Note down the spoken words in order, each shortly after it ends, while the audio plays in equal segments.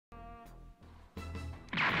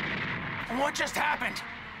What just happened?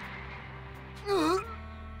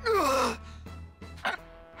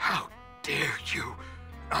 How dare you?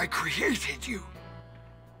 I created you.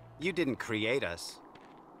 You didn't create us.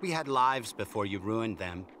 We had lives before you ruined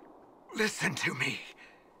them. Listen to me.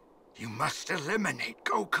 You must eliminate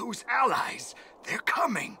Goku's allies. They're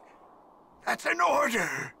coming. That's an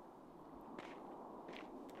order.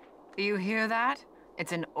 You hear that?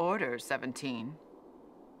 It's an order, 17.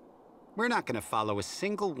 We're not gonna follow a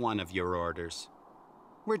single one of your orders.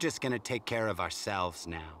 We're just gonna take care of ourselves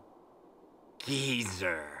now.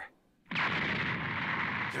 Geezer.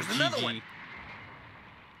 There's another one.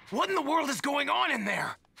 What in the world is going on in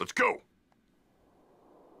there? Let's go.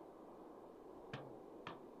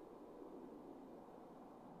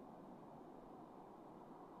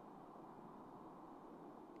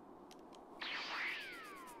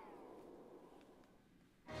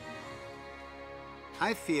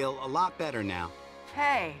 I feel a lot better now.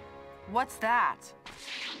 Hey, what's that?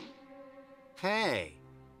 Hey.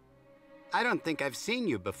 I don't think I've seen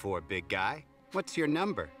you before, big guy. What's your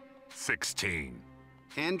number? 16.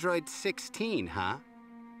 Android 16, huh?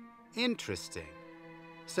 Interesting.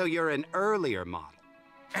 So you're an earlier model.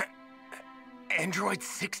 Android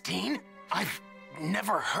 16? I've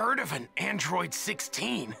never heard of an Android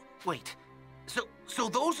 16. Wait, so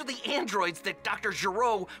those are the androids that Dr.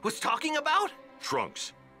 Giraud was talking about?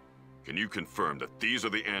 Trunks, can you confirm that these are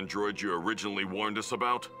the androids you originally warned us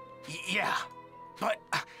about? Yeah, but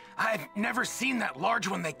I've never seen that large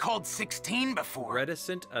one they called 16 before.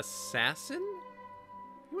 Reticent assassin?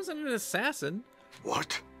 He wasn't an assassin.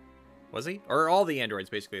 What? Was he? Or are all the androids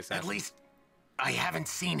basically assassins? At least, I haven't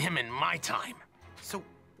seen him in my time. So,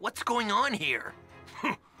 what's going on here?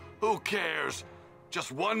 Who cares?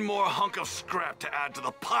 Just one more hunk of scrap to add to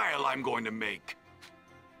the pile I'm going to make.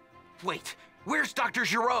 Wait, where's Dr.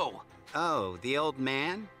 Giraud? Oh, the old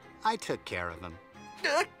man? I took care of him.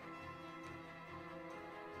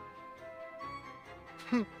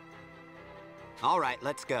 All right,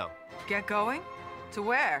 let's go. Get going? To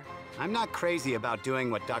where? I'm not crazy about doing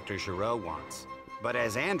what Dr. Giraud wants, but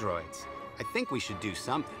as androids, I think we should do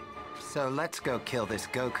something. So let's go kill this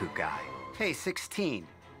Goku guy. Hey, 16.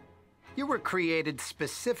 You were created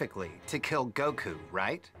specifically to kill Goku,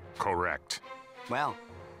 right? Correct. Well,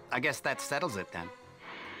 I guess that settles it then.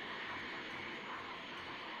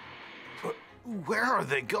 Where are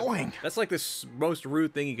they going? That's like the most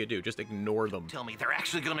rude thing you could do. Just ignore them. Tell me they're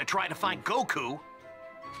actually gonna try to find Goku?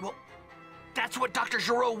 Well, that's what Dr.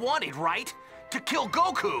 Giraud wanted, right? To kill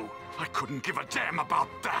Goku! I couldn't give a damn about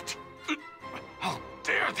that. How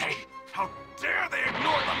dare they? How dare they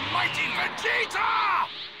ignore the mighty Vegeta!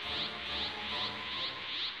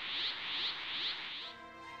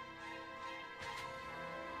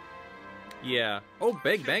 Yeah. Oh,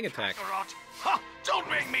 Big Bang attack. Kakarot. Ha! Don't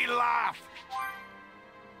make me laugh!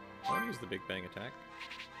 I want to use the Big Bang attack.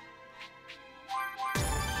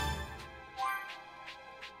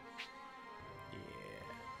 Yeah.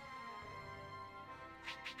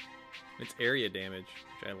 It's area damage,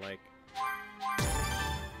 which I like.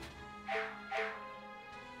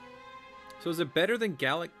 So is it better than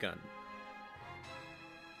Gallic Gun?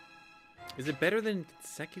 Is it better than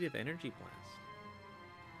Consecutive Energy Blast?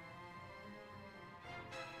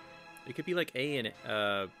 It could be like AoE.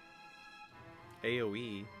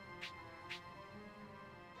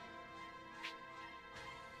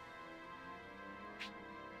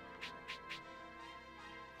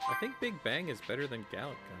 I think Big Bang is better than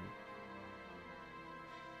Gallic Gun.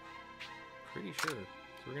 Pretty sure.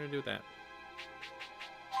 So we're gonna do that.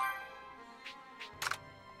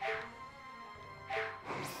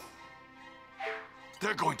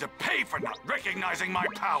 They're going to pay for not recognizing my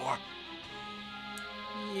power!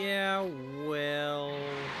 Yeah, well...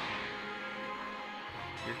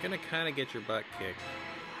 You're gonna kind of get your butt kicked.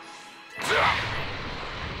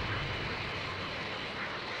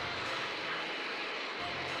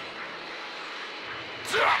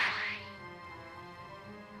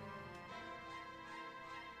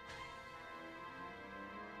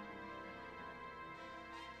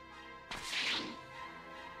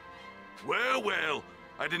 Well, well,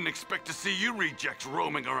 I didn't expect to see you rejects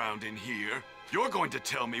roaming around in here. You're going to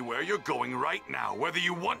tell me where you're going right now, whether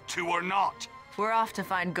you want to or not. We're off to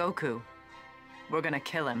find Goku. We're gonna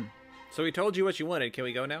kill him. So he told you what you wanted. Can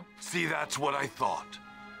we go now? See, that's what I thought.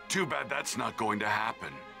 Too bad that's not going to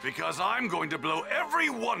happen, because I'm going to blow every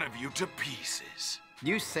one of you to pieces.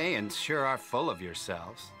 You Saiyans sure are full of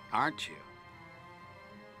yourselves, aren't you?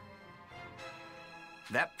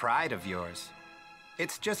 That pride of yours,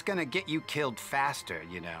 it's just gonna get you killed faster,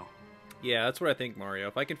 you know. Yeah, that's what I think, Mario.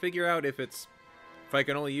 If I can figure out if I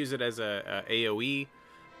can only use it as a AoE,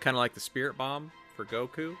 kind of like the Spirit Bomb for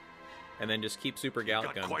Goku, and then just keep Super Gallic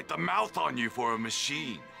Got Gun. quite the mouth on you for a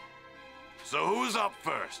machine. So who's up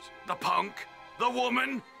first? The punk? The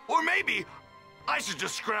woman? Or maybe I should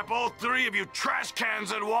just scrap all three of you trash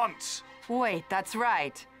cans at once. Wait, that's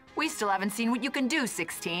right. We still haven't seen what you can do,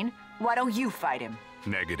 16. Why don't you fight him?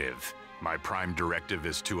 Negative. My prime directive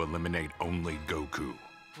is to eliminate only Goku.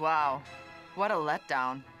 Wow, what a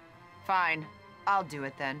letdown. Fine, I'll do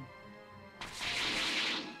it then.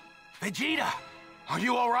 Vegeta, are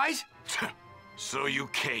you all right? So you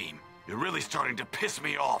came. You're really starting to piss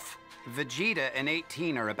me off. Vegeta and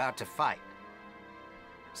 18 are about to fight.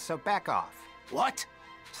 So back off. What?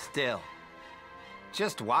 Still,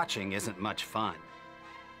 just watching isn't much fun.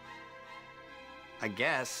 I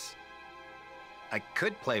guess I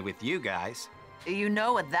could play with you guys. You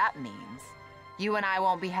know what that means. You and I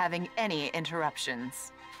won't be having any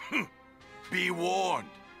interruptions. Be warned.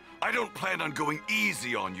 I don't plan on going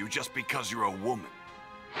easy on you just because you're a woman.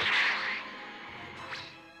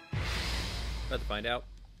 About to find out.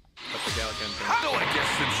 What the Gallic Gun thing. So I guess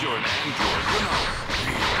since you're an android, you're not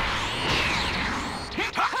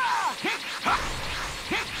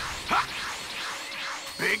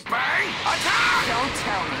Big Bang Attack! Don't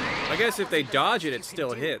tell me. I guess if they dodge it, it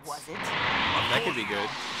still hits. Was it? That could be good.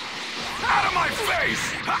 Out of my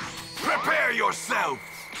face! Prepare yourself!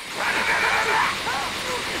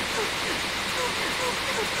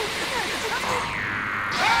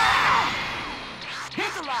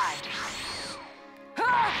 He's alive.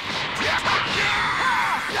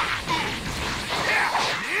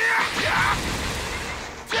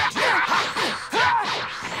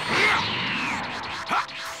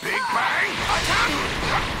 Big Bang Attack!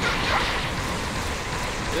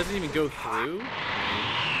 It doesn't even go through.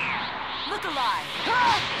 Look alive.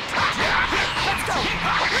 Let's go.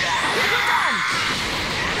 You're done.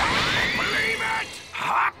 Believe it!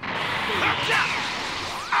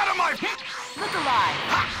 Out of my... Look alive.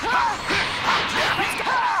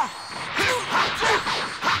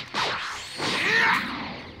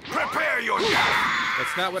 Prepare your death!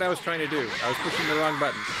 That's not what I was trying to do. I was pushing the wrong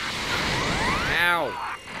button. Ow.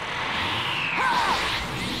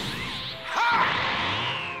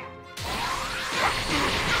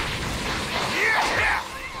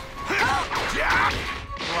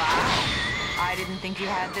 Wow. I didn't think you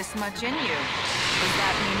had this much in you. Does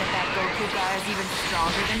that mean that Goku guy is even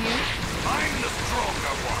stronger than you? I'm the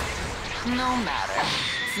stronger one! No matter.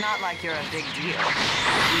 It's not like you're a big deal.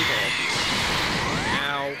 Either.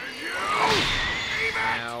 Ow. Leave it!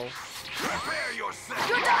 Ow. Prepare yourself!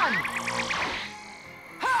 You're done!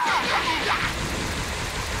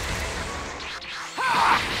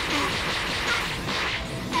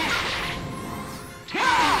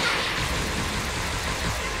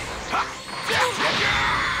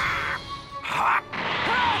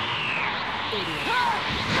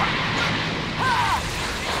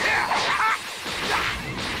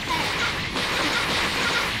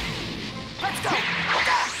 Let's go!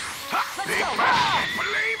 Let's go!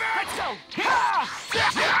 Believe it! Let's go!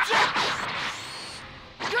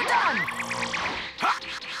 You're done!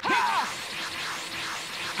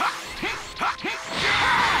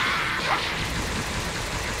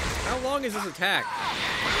 How long is this attack?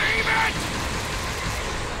 Believe it!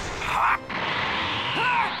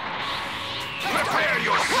 Prepare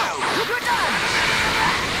yourself! You're done!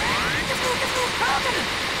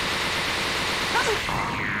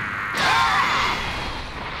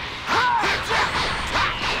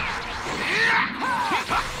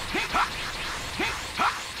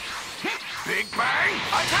 Big Bang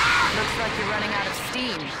Attack! Looks like you're running out of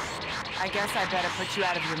steam. I guess I better put you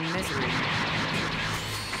out of your misery.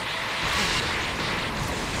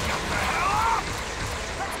 Shut the hell up!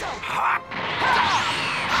 Let's go!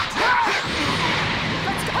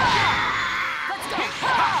 Let's go!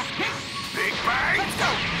 Big Bang! Let's go!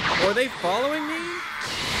 Oh, are they following me? I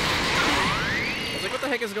was like, what the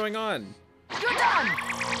heck is going on? You're done!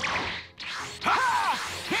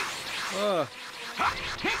 Ugh.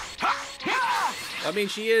 I mean,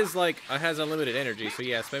 she is like has unlimited energy, so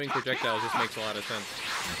yeah, spamming projectiles just makes a lot of sense.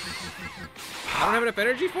 I don't have enough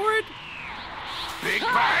energy for it? Big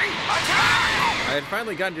Bang Attack! I had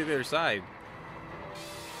finally gotten to the other side.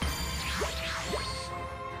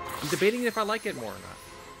 I'm debating if I like it more or not.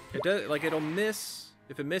 It does, like, it'll miss.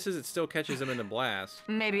 If it misses, it still catches him in the blast.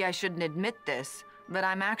 Maybe I shouldn't admit this, but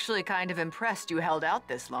I'm actually kind of impressed you held out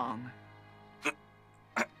this long.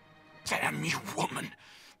 Damn you, woman!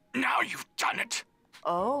 Now you've done it!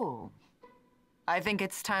 Oh. I think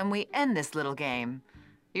it's time we end this little game.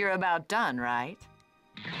 You're about done, right?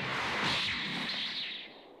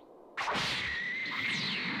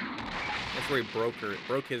 Guess where he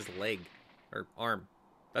broke his leg. Or arm.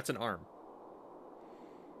 That's an arm.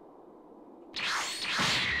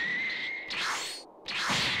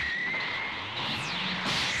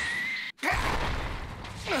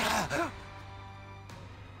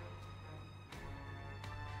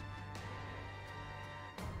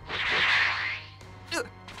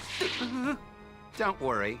 Don't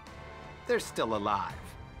worry. They're still alive.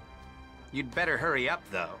 You'd better hurry up,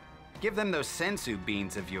 though. Give them those sensu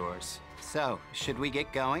beans of yours. So, should we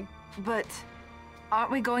get going? But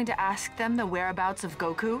aren't we going to ask them the whereabouts of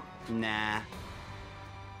Goku? Nah.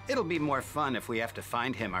 It'll be more fun if we have to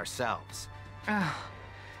find him ourselves. Ugh.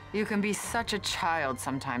 You can be such a child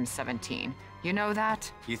sometimes, 17. You know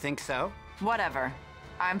that? You think so? Whatever.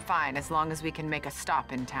 I'm fine as long as we can make a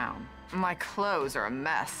stop in town. My clothes are a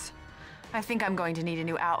mess. I think I'm going to need a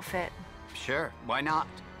new outfit. Sure, why not?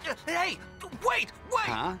 Hey, wait!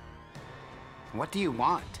 Huh? What do you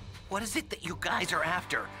want? What is it that you guys are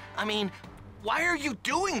after? I mean, why are you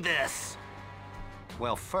doing this?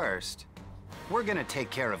 Well, first, we're gonna take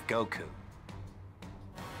care of Goku.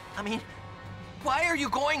 I mean, why are you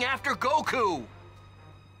going after Goku?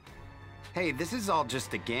 Hey, this is all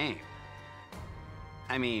just a game.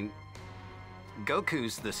 I mean,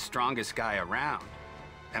 Goku's the strongest guy around.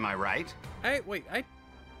 Am I right? Wait,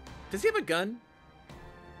 does he have a gun?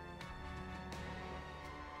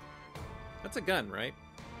 That's a gun, right?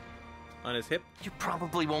 On his hip? You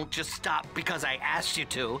probably won't just stop because I asked you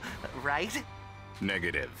to, right?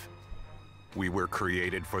 Negative. We were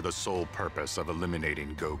created for the sole purpose of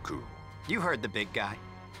eliminating Goku. You heard the big guy.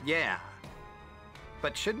 Yeah.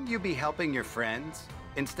 But shouldn't you be helping your friends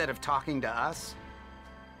instead of talking to us?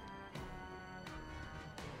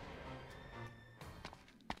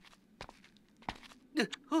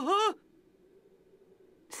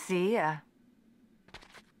 See ya.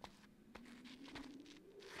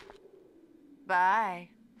 Bye.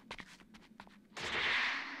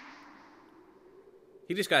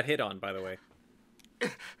 He just got hit on, by the way.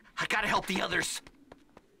 I gotta help the others.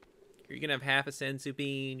 You can have half a sensu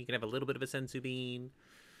bean. You can have a little bit of a sensu bean.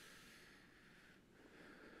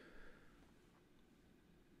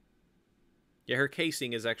 Yeah, her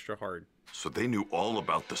casing is extra hard. So they knew all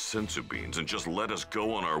about the sensu beans and just let us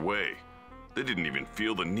go on our way. They didn't even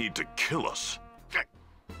feel the need to kill us.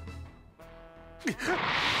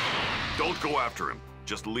 Don't go after him.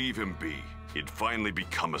 Just leave him be. He'd finally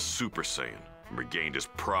become a Super Saiyan and regained his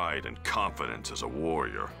pride and confidence as a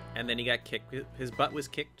warrior. And then he got kicked. His butt was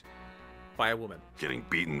kicked by a woman. Getting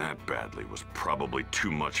beaten that badly was probably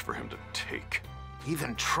too much for him to take.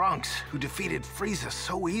 Even Trunks, who defeated Frieza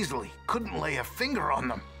so easily, couldn't lay a finger on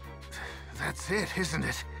them. That's it, isn't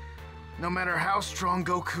it? No matter how strong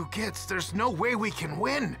Goku gets, there's no way we can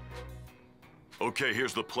win. Okay,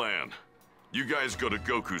 here's the plan. You guys go to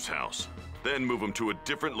Goku's house, then move him to a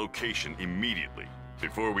different location immediately.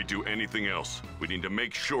 Before we do anything else, we need to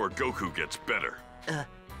make sure Goku gets better.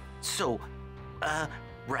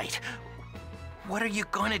 Right. What are you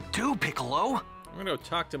gonna do, Piccolo? I'm gonna go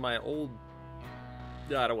talk to my old...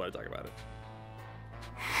 No, I don't want to talk about it.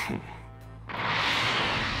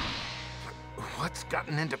 What's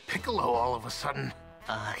gotten into Piccolo all of a sudden?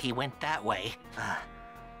 He went that way.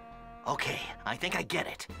 Okay, I think I get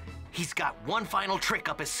it. He's got one final trick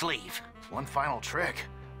up his sleeve. One final trick?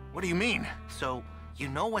 What do you mean? So, you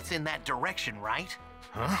know what's in that direction, right?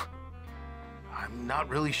 Huh? I'm not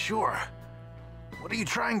really sure. What are you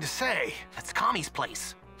trying to say? That's Kami's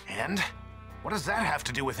place. And? What does that have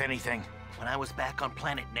to do with anything? When I was back on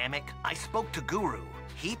planet Namek, I spoke to Guru.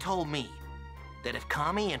 He told me that if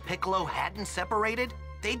Kami and Piccolo hadn't separated,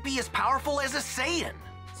 they'd be as powerful as a Saiyan.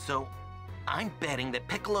 So, I'm betting that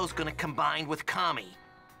Piccolo's gonna combine with Kami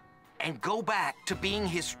and go back to being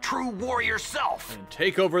his true warrior self. And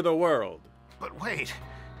take over the world. But wait,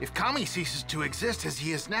 if Kami ceases to exist as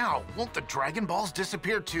he is now, won't the Dragon Balls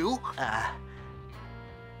disappear too?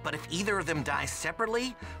 But if either of them dies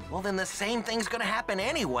separately, well then the same thing's gonna happen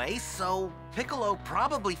anyway, so Piccolo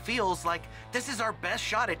probably feels like this is our best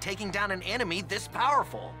shot at taking down an enemy this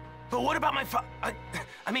powerful. But what about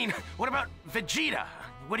what about Vegeta?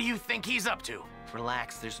 What do you think he's up to?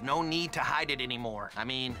 Relax, there's no need to hide it anymore. I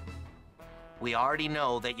mean, we already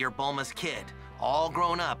know that you're Bulma's kid, all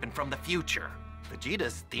grown up and from the future.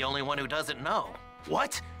 Vegeta's the only one who doesn't know.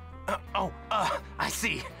 What? I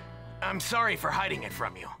see. I'm sorry for hiding it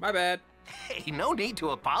from you. My bad. Hey, no need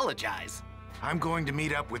to apologize. I'm going to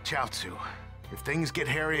meet up with Chaozu. If things get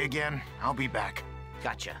hairy again, I'll be back.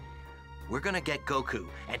 Gotcha. We're gonna get Goku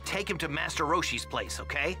and take him to Master Roshi's place,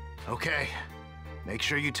 okay? Okay. Make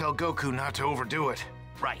sure you tell Goku not to overdo it.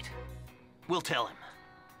 Right. We'll tell him.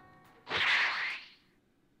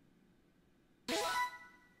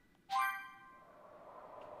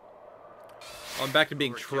 Oh, I'm back to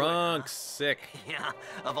being Trunks. Sick. Yeah,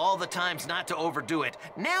 of all the times not to overdo it,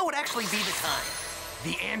 now would actually be the time.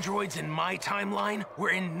 The androids in my timeline were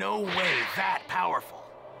in no way that powerful.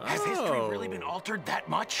 Has history really been altered that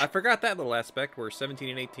much? I forgot that little aspect where 17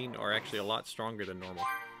 and 18 are actually a lot stronger than normal.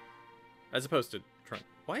 As opposed to Trunk.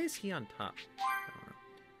 Why is he on top?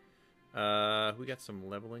 I don't know. We got some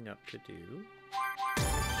leveling up to do.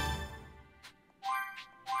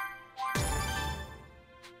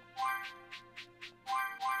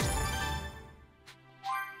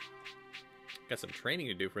 Got some training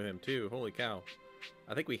to do for him too. Holy cow.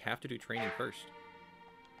 I think we have to do training first.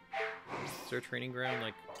 Is there a training ground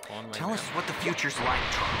like on my Tell map? us what the future's like,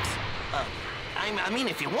 Trunks. I mean,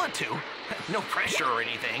 if you want to. No pressure or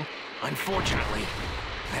anything. Unfortunately,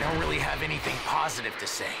 I don't really have anything positive to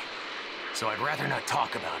say. So I'd rather not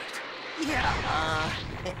talk about it. Yeah,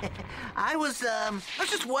 I was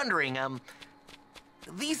just wondering,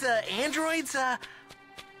 these, androids,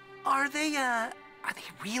 are they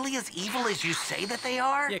really as evil as you say that they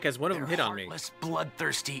are? Yeah, because one of them hit on me. Heartless,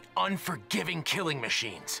 bloodthirsty, unforgiving killing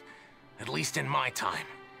machines. At least in my time.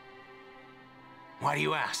 Why do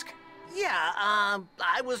you ask? Yeah,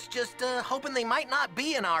 I was just, hoping they might not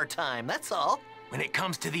be in our time, that's all. When it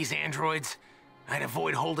comes to these androids, I'd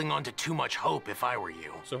avoid holding on to too much hope if I were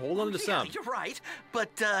you. So hold on to some. Yeah, you're right,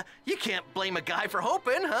 but, you can't blame a guy for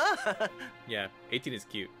hoping, huh? Yeah, 18 is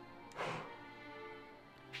cute.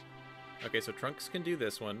 Okay, so Trunks can do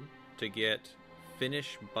this one to get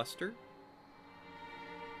Finish Buster.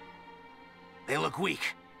 They look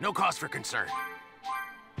weak. No cause for concern.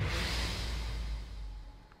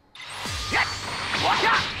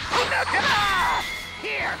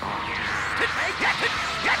 Here!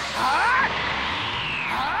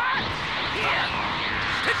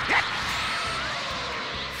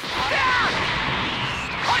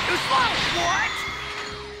 Too slow! What?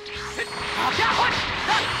 This is it! What?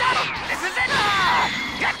 This is it!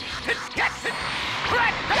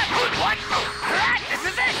 What?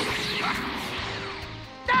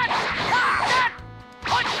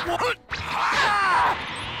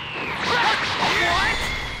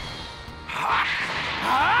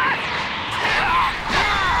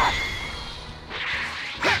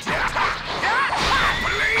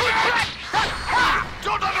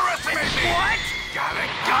 Don't underestimate me! What? Got it!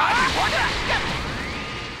 What?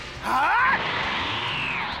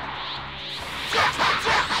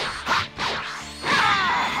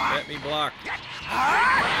 Let me block.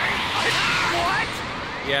 What?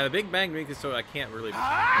 Yeah, the Big Bang makes it so I can't really get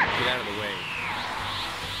out of the way.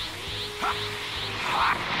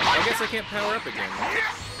 I guess I can't power up again.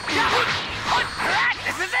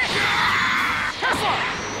 This is it! Tesla!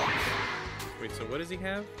 Wait, so what does he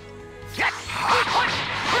have?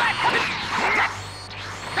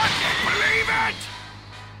 Believe it!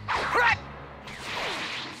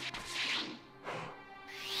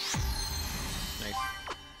 Nice.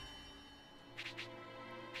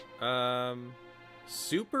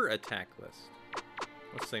 Super attack list.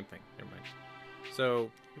 What's the same thing? Never mind.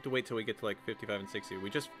 So, we have to wait till we get to like 55 and 60. We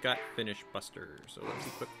just got Finish Buster, so let's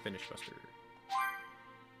equip Finish Buster.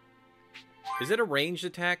 Is it a ranged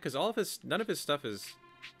attack? Because none of his stuff is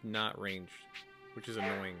not ranged, which is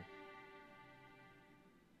annoying.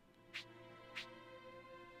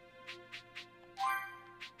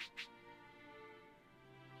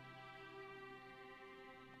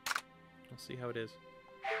 Let's see how it is.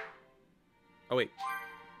 Oh wait,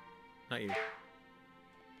 not you.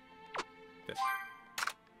 This.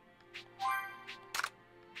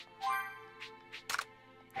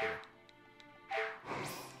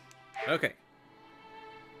 Okay.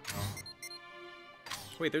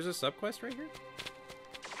 Wait, there's a sub-quest right here?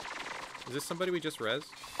 Is this somebody we just rezzed?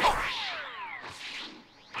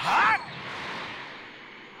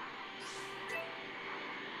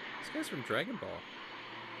 This guy's from Dragon Ball.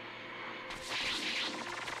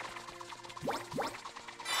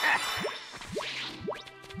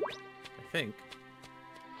 I think.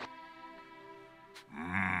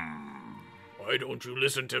 Why don't you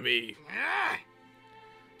listen to me?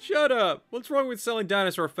 Shut up! What's wrong with selling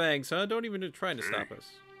dinosaur fangs, huh? Don't even try to stop us.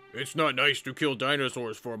 It's not nice to kill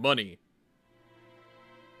dinosaurs for money.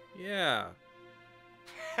 Yeah.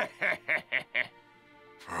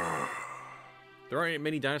 There aren't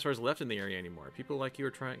many dinosaurs left in the area anymore. People like you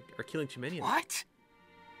are killing too many of them. What?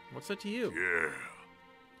 What's that to you? Yeah.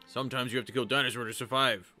 Sometimes you have to kill dinosaurs to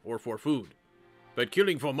survive, or for food. But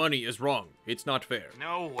killing for money is wrong. It's not fair.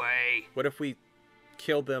 No way. What if we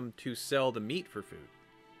kill them to sell the meat for food?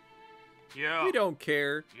 Yeah. We don't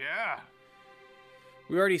care. Yeah.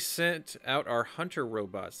 We already sent out our hunter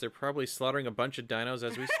robots. They're probably slaughtering a bunch of dinos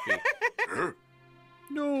as we speak.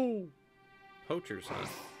 No. poachers, huh?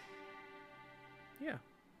 Yeah.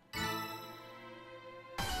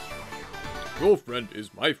 Your friend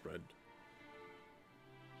is my friend.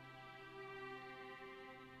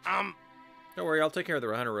 Don't worry, I'll take care of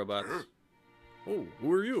the hunter robots. Oh,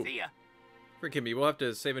 who are you? See ya. Forgive me, we'll have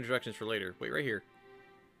to save introductions for later. Wait, right here.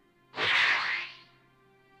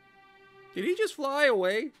 Did he just fly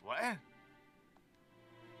away? What?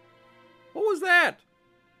 What was that?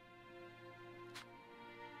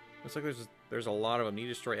 Looks like there's a lot of them. You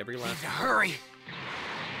destroy every last Need to one. hurry.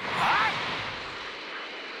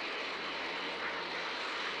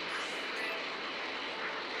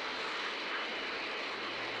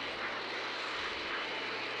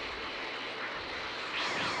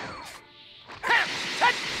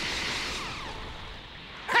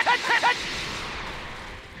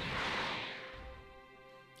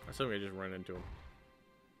 I assume I just run into him.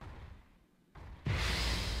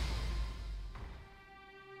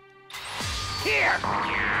 Here.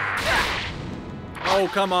 Oh,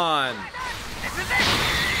 come on. This is it.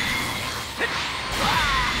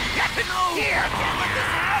 Here. Can't let this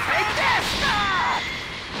happen. Take this.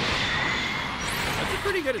 That's a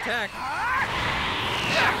pretty good attack.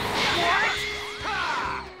 What?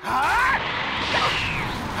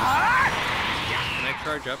 Can I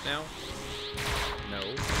charge up now? No.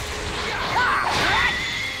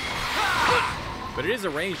 But it is a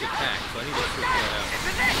ranged attack, so I need to switch that out.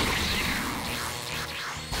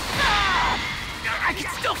 I can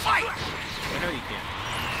still fight. I know you can.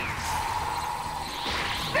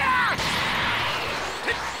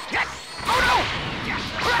 Oh no!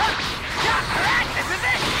 This is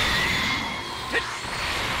it! This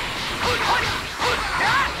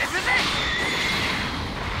is it!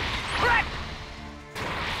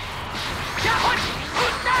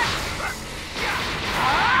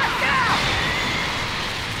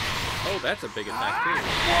 Oh, that's a big attack too.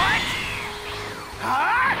 What?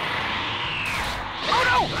 Oh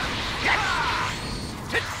no!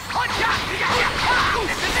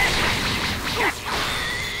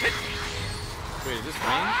 Wait, is this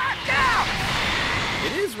range?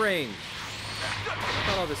 It is range. I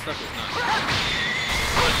thought all this stuff was not.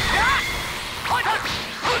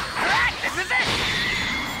 This is it!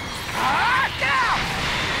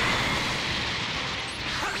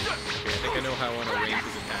 Okay, I think I know how I want to range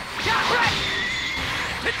his attack.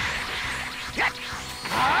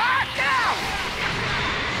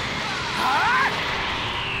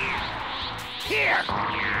 Here!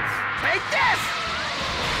 Take this!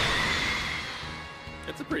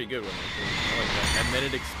 That's a pretty good one, actually. I like that. And then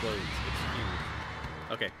it explodes. It's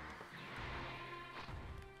huge. Okay.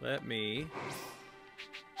 Let me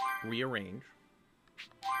rearrange.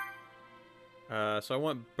 So I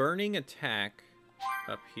want burning attack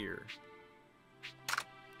up here.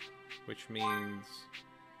 Which means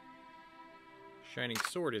shining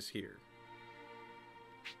sword is here.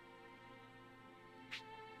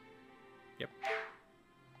 Yep.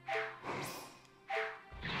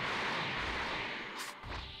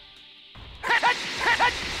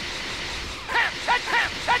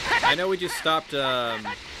 I know we just stopped the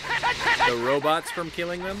robots from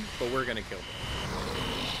killing them, but we're gonna kill them.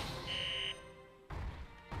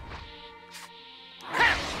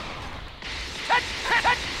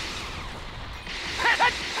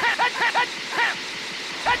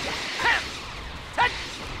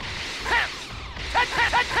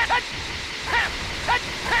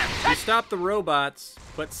 We stopped the robots,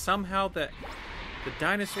 but somehow the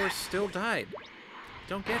dinosaurs still died.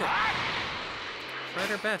 Don't get it.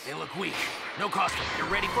 Tried our best. They look weak. No costume. You're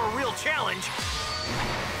ready for a real challenge.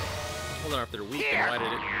 Hold on, if they're weak, then why did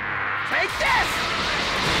it... Take this!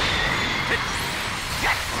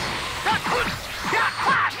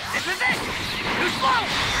 This is it! Too slow!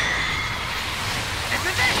 This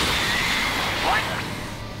is it! What?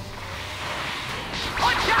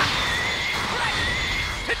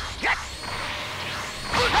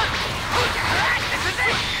 This is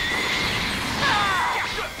it!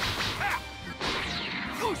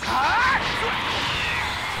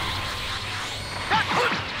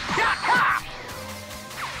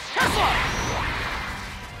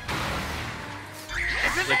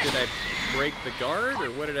 Like, did I break the guard, or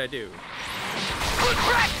what did I do?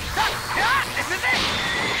 This is it!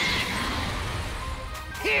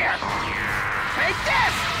 Here! Take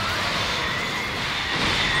this!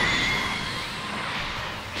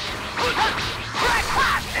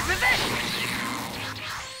 This is it!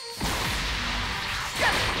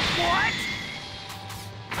 What?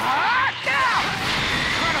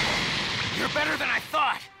 Incredible! You're better than I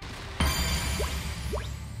thought!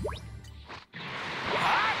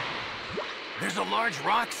 There's a large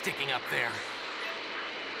rock sticking up there.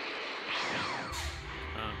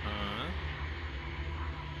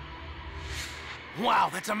 Wow,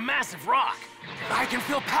 that's a massive rock. I can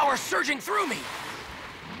feel power surging through me.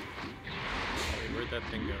 Wait, where'd that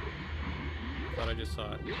thing go? I thought I just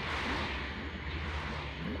saw it.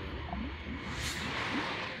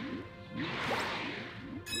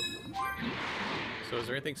 So is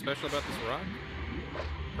there anything special about this rock?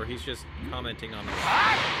 Or he's just commenting on the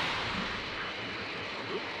rock?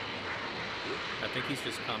 I think he's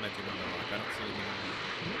just commenting on the rock. I don't see anything on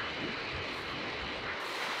it.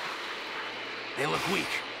 They look weak.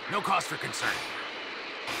 No cause for concern.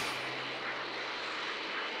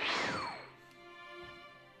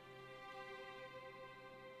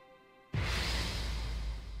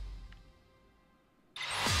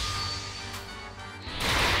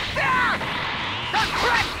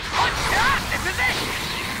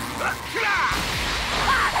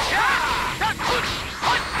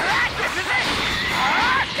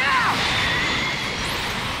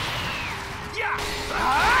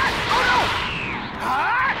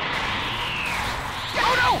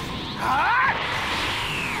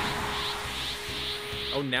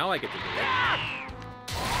 Oh, now I get to do it.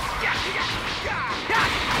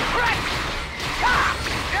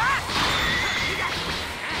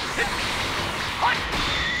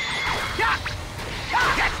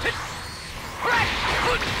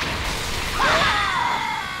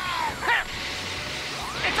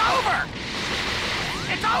 It's over!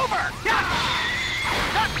 It's over!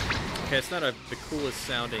 Okay, it's not the coolest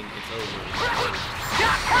sounding it's over.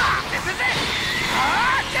 This is it!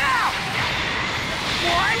 Down!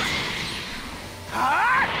 What?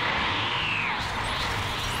 What?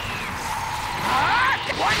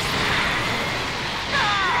 What?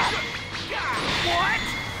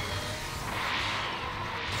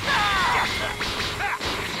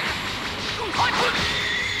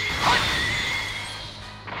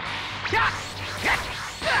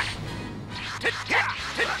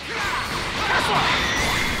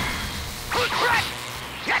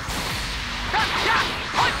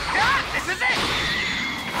 This is it!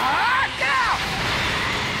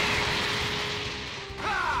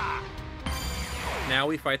 Now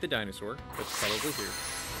we fight the dinosaur. That's probably here.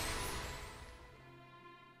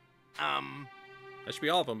 That should be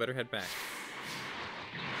all of them. Better head back.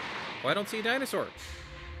 Oh, I don't see a dinosaur.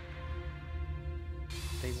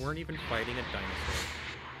 They weren't even fighting a dinosaur.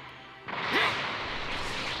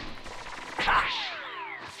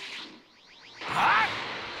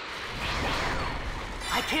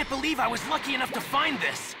 I can't believe I was lucky enough to find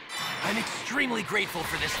this. I'm extremely grateful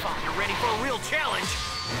for this fun. You're ready for a real challenge?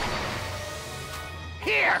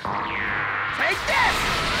 Here! Take this!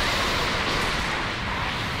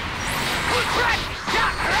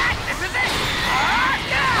 This is it!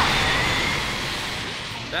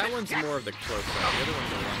 That one's more of the close up. The other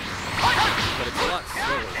one's a running. But it's a lot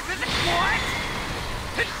slower. This is it! What?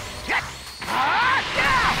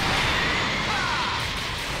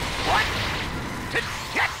 What?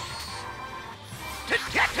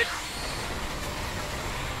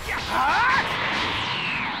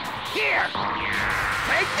 Here!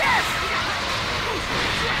 Take this!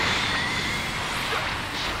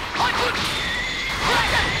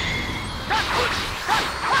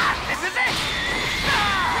 This is it!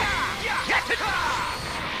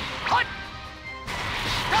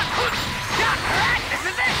 This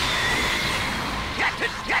is it!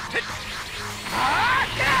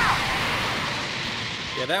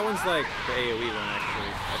 Yeah, that one's like the AoE one,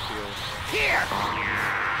 actually, I feel. Here!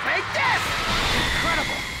 Take this!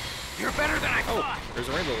 Incredible! You're better than I Oh, thought! there's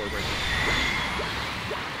a rainbow orb right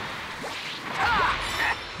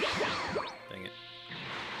there. Dang it.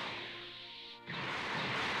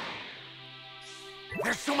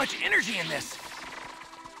 There's so much energy in this!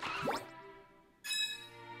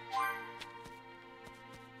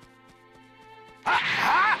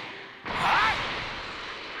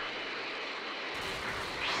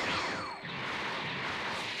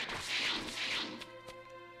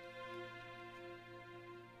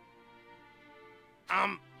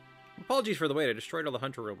 Apologies for the wait. I destroyed all the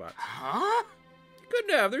hunter robots. Huh? You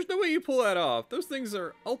couldn't have. There's no way you pull that off. Those things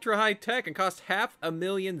are ultra high tech and cost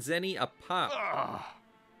 500,000 zenny a pop.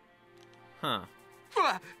 Huh.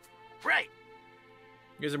 Right.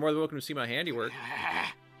 You guys are more than welcome to see my handiwork.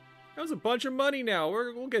 That was a bunch of money now.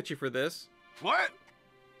 We'll get you for this. What?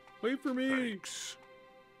 Wait for me. Thanks.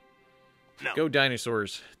 No. Go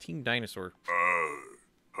dinosaurs. Team Dinosaur.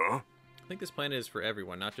 Huh? I think this planet is for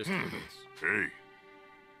everyone, not just humans. Hey.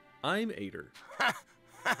 I'm Ader.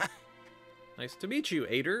 Nice to meet you,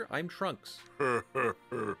 Ader. I'm Trunks. My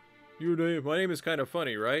name is kind of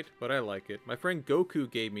funny, right? But I like it. My friend Goku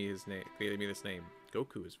gave me this name.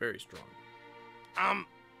 Goku is very strong.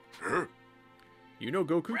 Huh? You know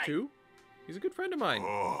Goku too? He's a good friend of mine.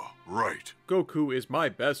 Oh, right. Goku is my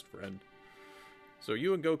best friend. So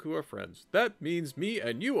you and Goku are friends. That means me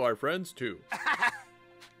and you are friends too.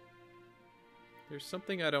 There's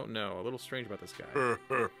something I don't know. A little strange about this guy.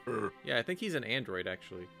 Yeah, I think he's an android,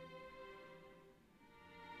 actually.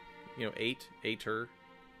 You know, Ater.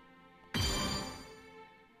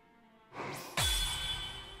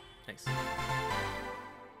 Nice.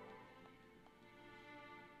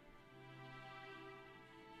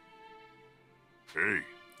 Hey.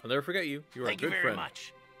 I'll never forget you. You are Thank a good you very friend.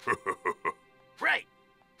 much. Right.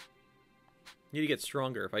 Need to get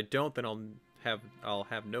stronger. If I don't, then I'll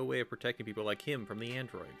have no way of protecting people like him from the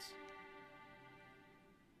androids.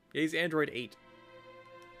 Yeah, he's Android 8.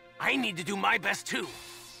 I need to do my best too.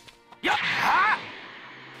 Yup! Ha!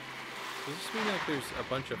 Does this mean like there's a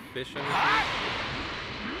bunch of fish under here? Ha!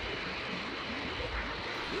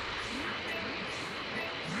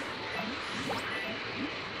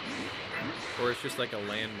 Or it's just like a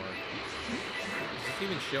landmark? Is this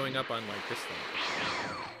even showing up on like this thing?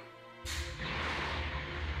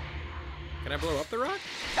 Can I blow up the rock?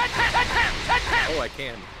 Oh, I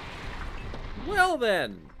can. Well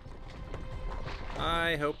then.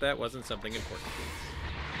 I hope that wasn't something important.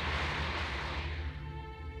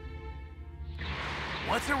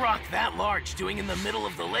 What's a rock that large doing in the middle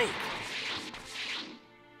of the lake?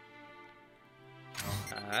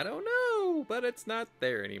 I don't know, but it's not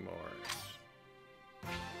there anymore.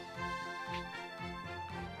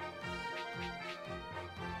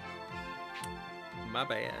 My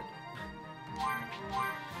bad.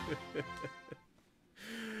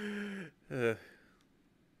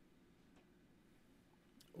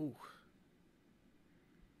 Ooh.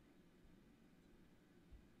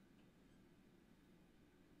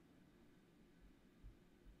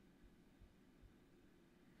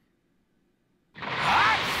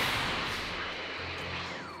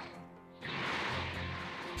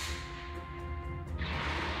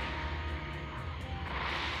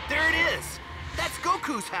 There it is. That's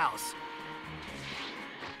Goku's house.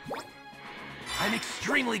 I'm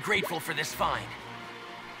extremely grateful for this find.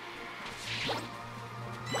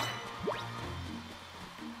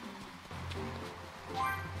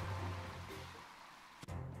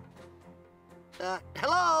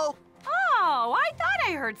 Hello? Oh, I thought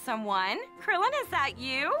I heard someone. Krillin, is that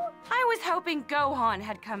you? I was hoping Gohan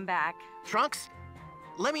had come back. Trunks?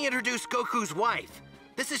 Let me introduce Goku's wife.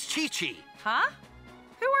 This is Chi-Chi. Huh?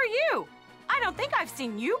 Who are you? I don't think I've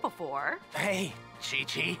seen you before. Hey,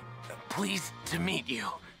 Chi-Chi. Pleased to meet you.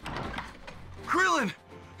 Krillin,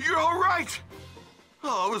 you're all right.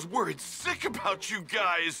 Oh, I was worried sick about you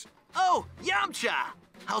guys. Oh, Yamcha!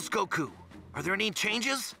 How's Goku? Are there any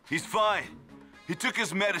changes? He's fine. He took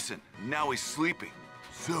his medicine. Now he's sleeping.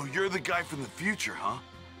 So you're the guy from the future, huh?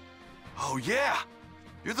 Oh, yeah.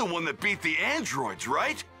 You're the one that beat the androids,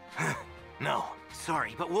 right? No.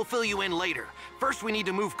 Sorry, but we'll fill you in later. First, we need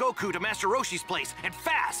to move Goku to Master Roshi's place, and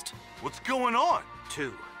fast! What's going on?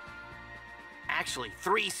 2. Actually,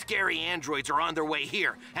 3 scary androids are on their way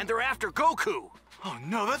here, and they're after Goku! Oh,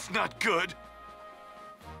 no, that's not good.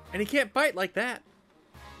 And he can't bite like that.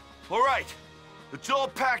 All right. It's all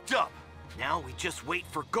packed up. Now we just wait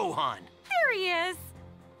for Gohan. There he is.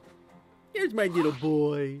 Here's my little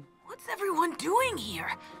boy. What's everyone doing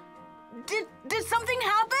here? Did something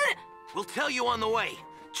happen? We'll tell you on the way.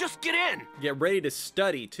 Just get in! Get ready to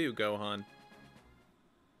study too, Gohan.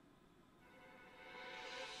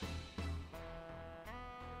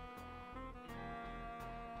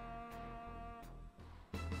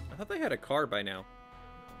 I thought they had a car by now.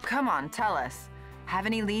 Come on, tell us. Have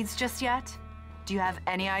any leads just yet? Do you have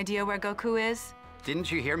any idea where Goku is?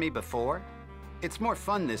 Didn't you hear me before? It's more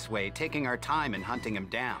fun this way, taking our time and hunting him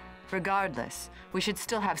down. Regardless, we should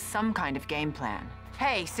still have some kind of game plan.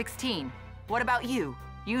 Hey, 16, what about you?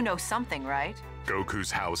 You know something, right? Goku's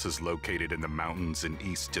house is located in the mountains in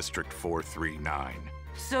East District 439.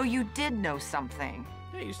 So you did know something.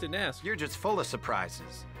 Hey, you just didn't ask. You're just full of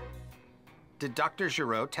surprises. Did Dr.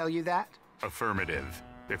 Giraud tell you that? Affirmative.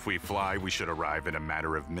 If we fly, we should arrive in a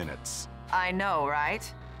matter of minutes. I know,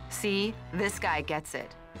 right? See, this guy gets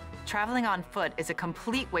it. Traveling on foot is a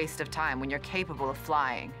complete waste of time when you're capable of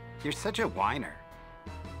flying. You're such a whiner.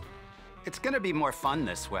 It's gonna be more fun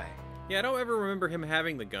this way. Yeah, I don't ever remember him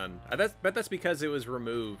having the gun. I bet that's because it was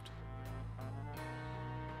removed.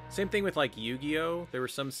 Same thing with like Yu-Gi-Oh! There were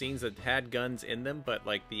some scenes that had guns in them, but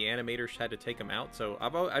like the animators had to take them out. So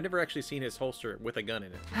I've never actually seen his holster with a gun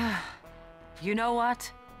in it. You know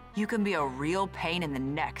what? You can be a real pain in the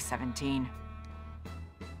neck, 17.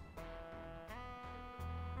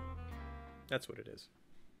 That's what it is.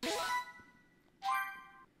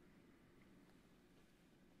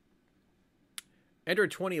 Android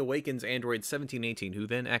 20 awakens Android 1718, who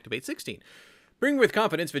then activates 16. Bring with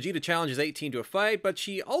confidence, Vegeta challenges 18 to a fight, but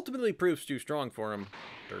she ultimately proves too strong for him.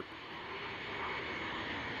 Derp.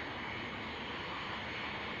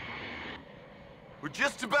 We're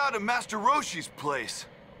just about at Master Roshi's place.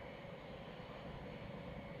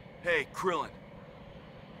 Hey, Krillin.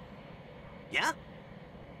 Yeah?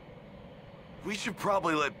 We should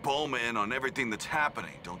probably let Bulma in on everything that's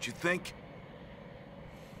happening, don't you think?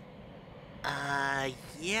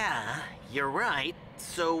 Yeah, you're right.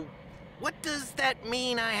 So, what does that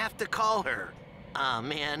mean I have to call her? Aw,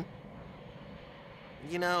 man.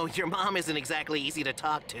 You know, your mom isn't exactly easy to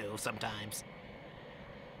talk to sometimes.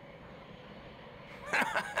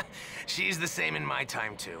 She's the same in my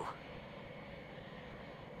time, too.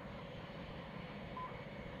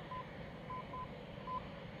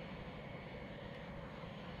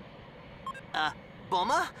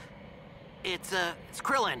 Bulma? It's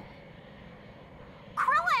Krillin.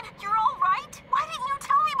 Krillin, you're all right? Why didn't you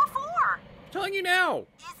tell me before? I'm telling you now!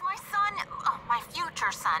 Is my son, my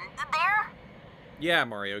future son, there? Yeah,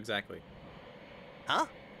 Mario, exactly. Huh?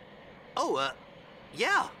 Oh,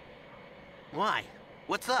 yeah. Why?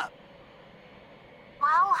 What's up?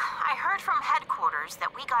 Well, I heard from headquarters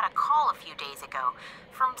that we got a call a few days ago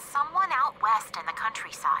from someone out west in the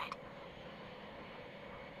countryside.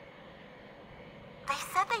 They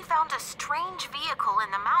said they found a strange vehicle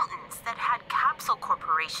in the mountains that had Capsule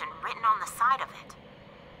Corporation written on the side of it.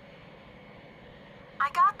 I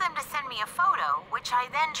got them to send me a photo, which I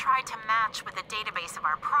then tried to match with a database of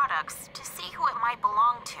our products to see who it might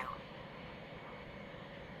belong to.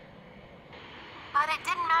 But it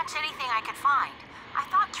didn't match anything I could find. I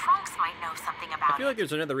thought Trunks might know something about it. I feel like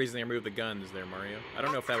there's another reason they removed the guns there, Mario. I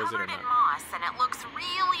don't know if that was it or It's not. covered in moss, and it looks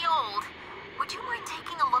really old. Would you mind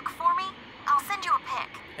taking a look for me? I'll send you a pic.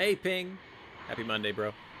 Hey, Ping. Happy Monday,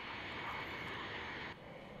 bro.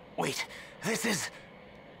 Wait, this is...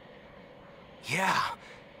 Yeah.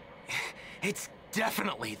 It's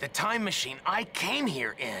definitely the time machine I came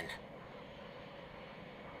here in.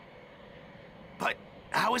 But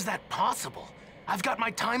how is that possible? I've got my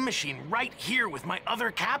time machine right here with my other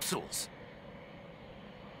capsules.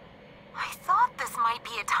 I thought this might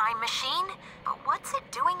be a time machine, but what's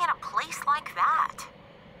it doing in a place like that?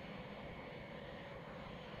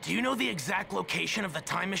 Do you know the exact location of the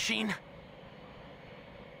time machine?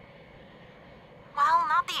 Well,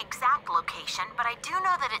 not the exact location, but I do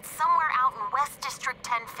know that it's somewhere out in West District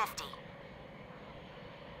 1050.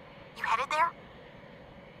 You headed there?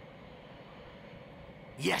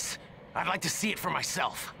 Yes, I'd like to see it for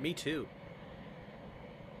myself. Me too.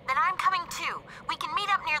 Then I'm coming too. We can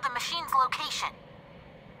meet up near the machine's location.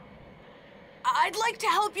 I'd like to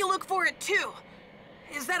help you look for it too.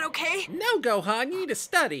 Is that okay? No, Gohan, you need to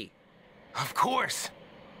study. Of course.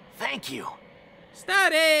 Thank you.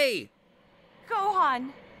 Study!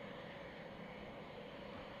 Gohan.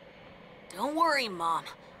 Don't worry, Mom.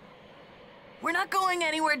 We're not going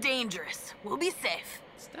anywhere dangerous. We'll be safe.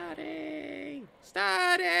 Study!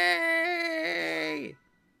 Study!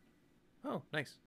 Oh, nice.